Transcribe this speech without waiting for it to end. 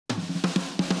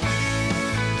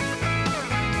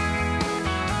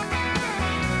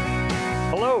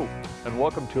and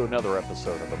welcome to another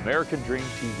episode of American Dream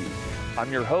TV.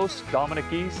 I'm your host, Dominic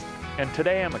East, and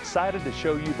today I'm excited to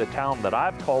show you the town that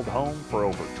I've called home for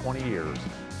over 20 years.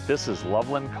 This is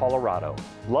Loveland, Colorado.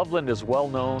 Loveland is well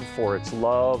known for its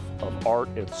love of art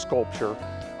and sculpture,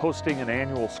 hosting an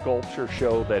annual sculpture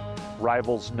show that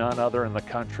rivals none other in the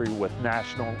country, with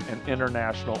national and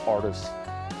international artists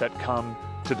that come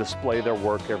to display their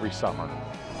work every summer.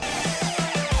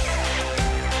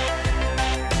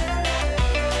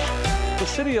 The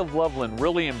city of Loveland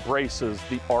really embraces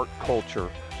the art culture,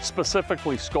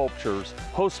 specifically sculptures,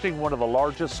 hosting one of the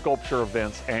largest sculpture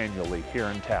events annually here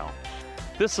in town.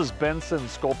 This is Benson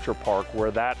Sculpture Park,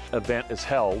 where that event is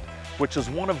held, which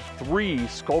is one of 3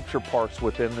 sculpture parks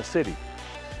within the city.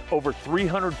 Over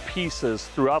 300 pieces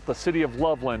throughout the city of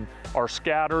Loveland are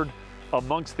scattered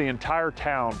amongst the entire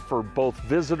town for both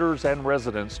visitors and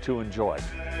residents to enjoy.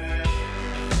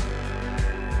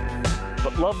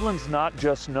 But Loveland's not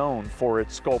just known for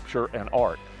its sculpture and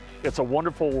art. It's a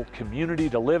wonderful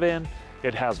community to live in.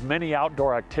 It has many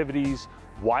outdoor activities,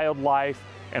 wildlife,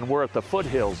 and we're at the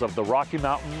foothills of the Rocky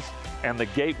Mountains and the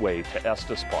gateway to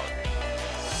Estes Park.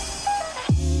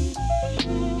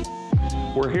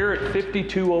 We're here at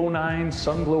 5209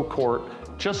 Sunglow Court,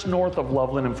 just north of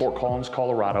Loveland in Fort Collins,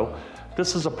 Colorado.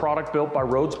 This is a product built by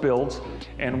Rhodes Builds,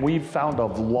 and we've found a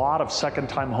lot of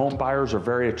second-time home buyers are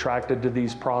very attracted to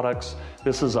these products.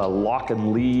 This is a lock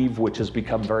and leave, which has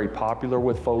become very popular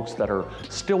with folks that are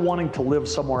still wanting to live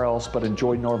somewhere else but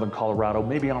enjoy Northern Colorado,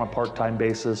 maybe on a part-time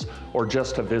basis or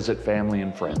just to visit family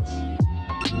and friends.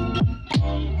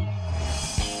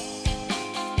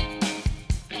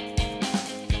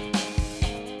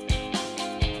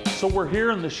 So we're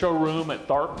here in the showroom at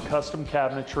Tharp Custom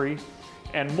Cabinetry.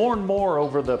 And more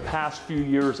over the past few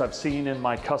years, I've seen in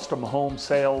my custom home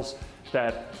sales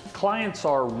that clients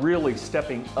are really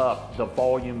stepping up the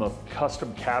volume of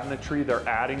custom cabinetry they're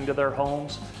adding to their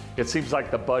homes. It seems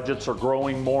like the budgets are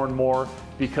growing more and more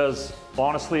because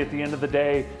honestly, at the end of the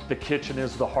day, the kitchen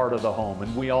is the heart of the home,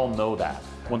 and we all know that.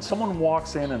 When someone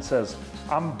walks in and says,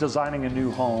 I'm designing a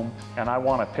new home and I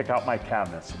want to pick out my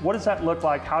cabinets, what does that look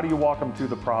like? How do you walk them through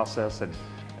the process? And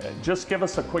just give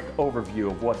us a quick overview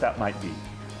of what that might be.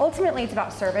 Ultimately, it's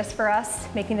about service for us,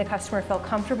 making the customer feel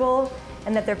comfortable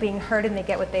and that they're being heard and they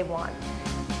get what they want.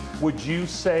 Would you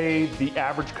say the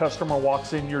average customer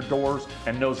walks in your doors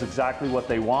and knows exactly what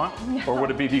they want? No. Or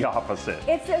would it be the opposite?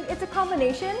 It's a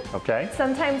combination. Okay.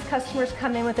 Sometimes customers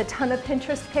come in with a ton of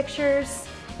Pinterest pictures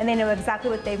and they know exactly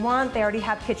what they want. They already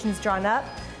have kitchens drawn up.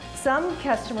 Some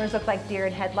customers look like deer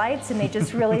in headlights and they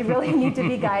just really need to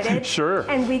be guided. Sure.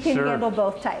 And we can handle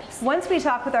both types. Once we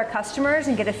talk with our customers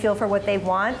and get a feel for what they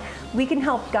want, we can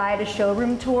help guide a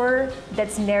showroom tour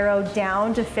that's narrowed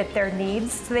down to fit their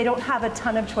needs so they don't have a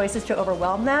ton of choices to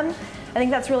overwhelm them. I think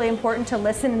that's really important to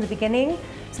listen in the beginning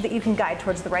so that you can guide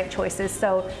towards the right choices.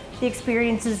 So the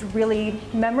experience is really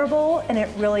memorable and it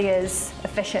really is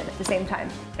efficient at the same time.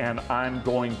 And I'm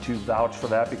going to vouch for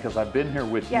that because I've been here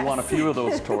with you on a few of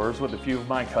those tours with a few of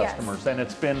my customers, and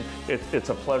it's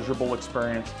a pleasurable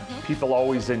experience. People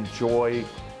always enjoy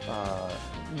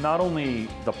not only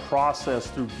the process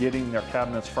through getting their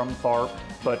cabinets from Tharp,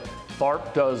 but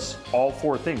Tharp does all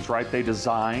 4 things, right? They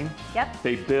design,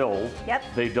 they build,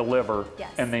 they deliver,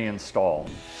 and they install.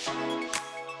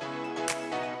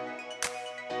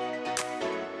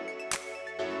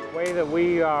 The way that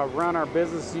we run our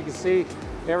business, you can see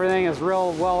everything is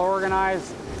real well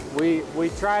organized. We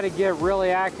try to get really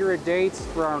accurate dates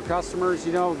for our customers,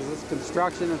 you know, because it's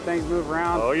construction and things move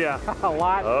around a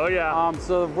lot. Oh yeah.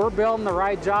 So if we're building the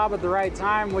right job at the right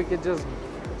time, we could just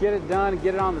get it done,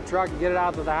 get it on the truck, and get it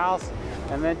out to the house,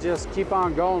 and then just keep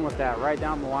on going with that right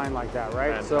down the line like that,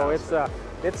 right? Fantastic. So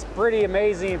it's pretty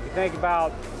amazing if you think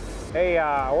about, hey,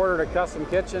 I ordered a custom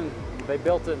kitchen, they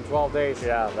built it in 12 days.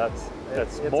 Yeah,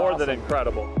 that's more than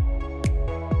incredible.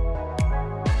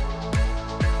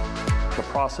 The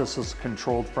process is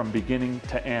controlled from beginning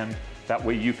to end. That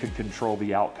way you can control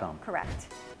the outcome. Correct.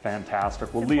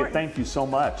 Fantastic. Well, Leah, thank you so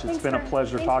much. It's been a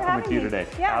pleasure talking with you today.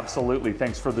 Yeah. Absolutely.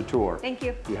 Thanks for the tour. Thank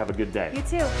you. You have a good day. You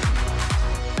too.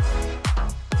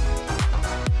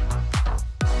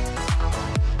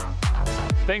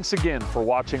 Thanks again for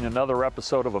watching another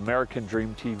episode of American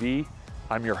Dream TV.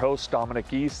 I'm your host,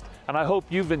 Dominic East, and I hope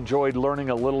you've enjoyed learning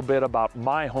a little bit about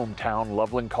my hometown,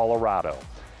 Loveland, Colorado.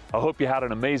 I hope you had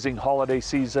an amazing holiday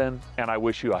season, and I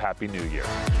wish you a Happy New Year.